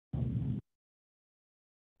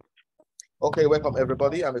Okay, welcome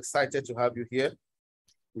everybody. I'm excited to have you here.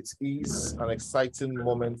 It is an exciting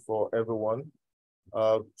moment for everyone.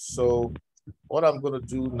 So what I'm going to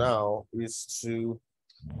do now is to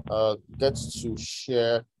get to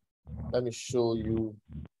share. Let me show you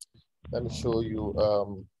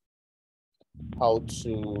how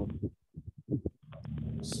to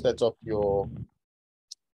set up your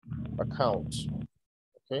account.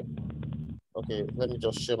 Okay, let me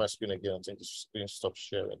just share my screen again. I think the screen stopped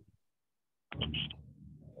sharing.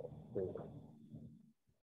 Okay.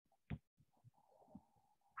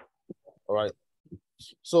 All right.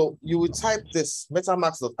 So you will type this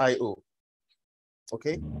metamask.io.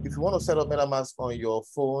 Okay. If you want to set up MetaMask on your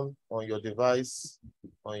phone, on your device,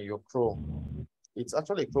 on your Chrome, it's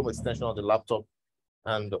actually a Chrome extension on the laptop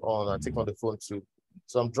and I think on the phone too.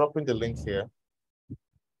 So I'm dropping the link here.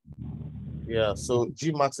 Yeah. So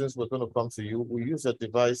G Martins, we're going to come to you. We use a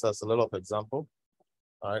device as a little example.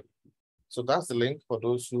 All right. So that's the link for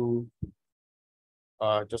those who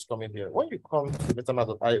just come in here. When you come to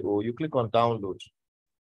metamask.io, you click on download.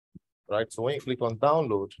 Right. So when you click on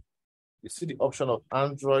download, you see the option of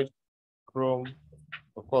Android, Chrome.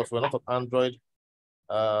 Of course, we're not on Android.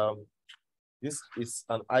 This is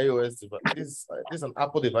an iOS device. This is an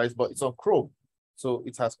Apple device, but it's on Chrome. So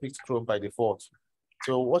it has picked Chrome by default.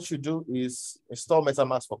 So what you do is install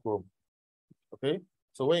MetaMask for Chrome. Okay.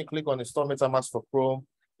 So when you click on install MetaMask for Chrome,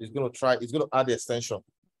 it's going to add the extension.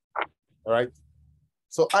 All right.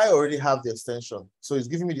 So I already have the extension. So it's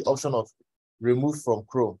giving me the option of remove from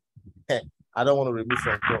Chrome. I don't want to remove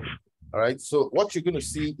from Chrome. All right. So what you're going to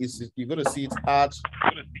see is you're going to see it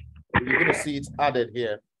added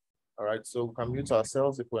here. All right. So we can mute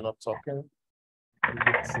ourselves if we're not talking.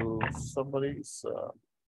 To somebody.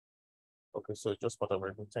 Okay. So just what I'm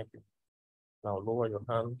reading. Thank you. Now lower your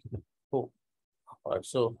hand. Cool. All right.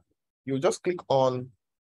 So you just click on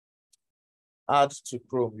add to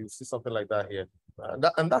Chrome. You see something like that here.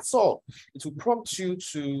 And that's all. It will prompt you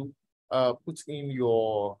to put in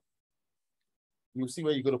your, you'll see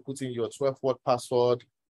where you're going to put in your 12-word password.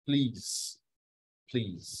 Please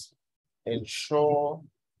ensure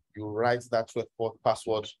you write that 12-word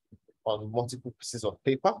password on multiple pieces of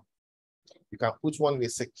paper. You can put one in a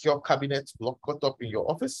secure cabinet locked up in your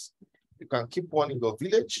office. You can keep one in your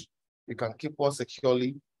village. You can keep one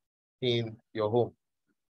securely in your home.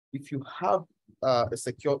 If you have a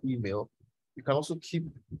secure email, you can also keep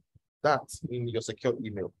that in your secure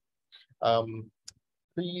email.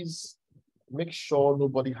 Please make sure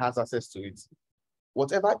nobody has access to it.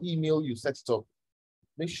 Whatever email you set it up,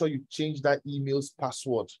 make sure you change that email's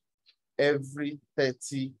password every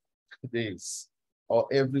 30 days or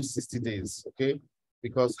every 60 days, okay?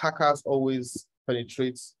 Because hackers always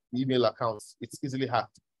penetrate email accounts. It's easily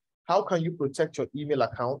hacked. How can you protect your email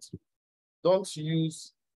account? Don't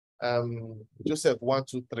use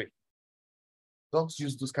Joseph123. Don't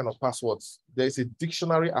use those kind of passwords. There is a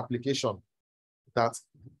dictionary application that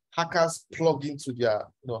hackers plug into their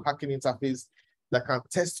hacking interface that can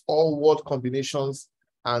test all word combinations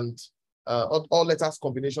and all letters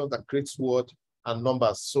combinations that creates word and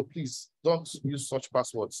numbers. So please don't use such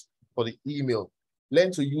passwords for the email.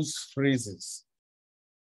 Learn to use phrases.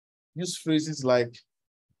 Use phrases like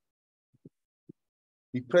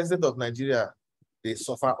the president of Nigeria, they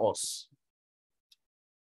suffer us.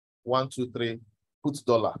 1, 2, 3, put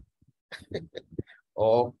dollar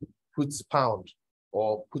or put pound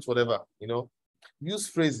or put whatever, use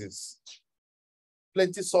phrases.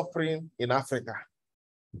 Plenty suffering in Africa.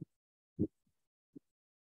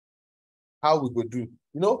 How we go do?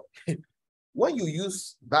 When you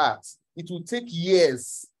use that, it will take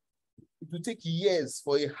years. It will take years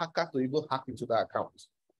for a hacker to even hack into that account.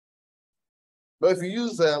 But if you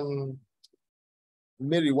use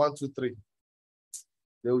Mary 1, 2, 3,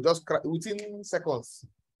 they will just crack within seconds.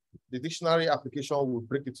 The dictionary application will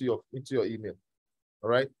break into your email. All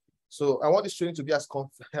right. So I want this training to be as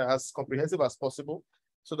comprehensive as possible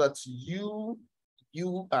so that you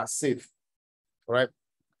are safe. All right.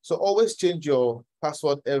 So always change your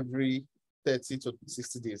password every 30 to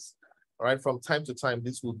 60 days. All right. From time to time,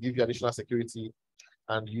 this will give you additional security,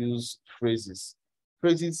 and use phrases.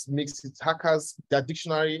 Phrases makes it hackers, their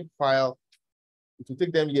dictionary file, it will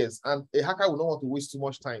take them years. And a hacker will not want to waste too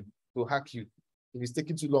much time to hack you. If it's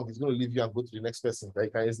taking too long, he's going to leave you and go to the next person that you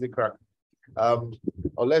can easily crack.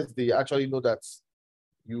 Unless they actually know that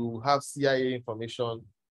you have CIA information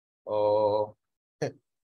or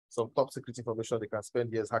some top secret information, they can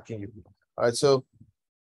spend years hacking you. All right, so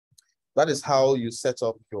that is how you set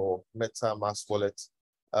up your MetaMask wallet.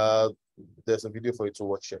 There's a video for you to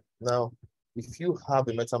watch here. Now, if you have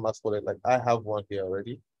a MetaMask wallet, like I have one here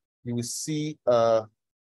already, you will see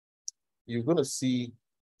you're going to see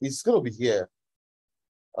it's going to be here.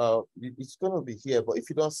 It's going to be here, but if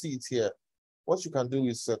you don't see it here, what you can do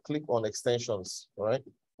is click on extensions, all right?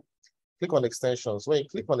 Click on extensions. When you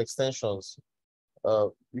click on extensions,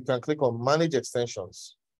 you can click on manage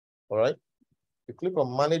extensions, all right? You click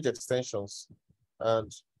on manage extensions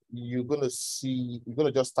and you're going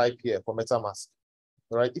to just type here for MetaMask,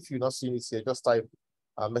 all right? If you're not seeing it here, just type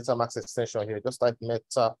MetaMask extension here. Just type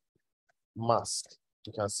MetaMask.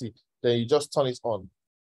 You can see. Then you just turn it on,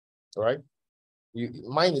 all right?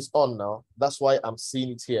 Mine is on now. That's why I'm seeing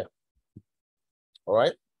it here, all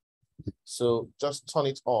right? So just turn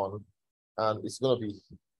it on and it's going to be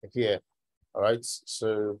here, all right?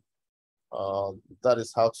 So that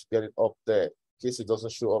is how to get it up there in case it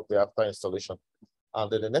doesn't show up there after installation.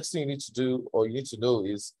 And then the next thing you need to do or you need to know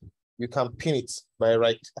is you can pin it by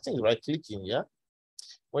right clicking, yeah?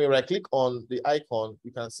 When you right click on the icon,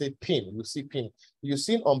 you can say pin, you see pin. You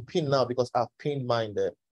see it on pin now because I've pinned mine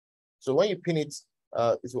there. So when you pin it,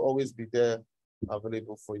 it will always be there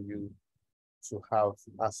available for you to have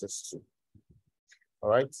access to. All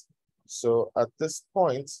right. So at this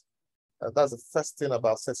point, that's the first thing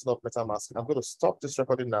about setting up MetaMask. I'm going to stop this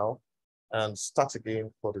recording now and start again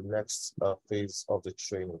for the next phase of the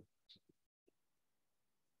training.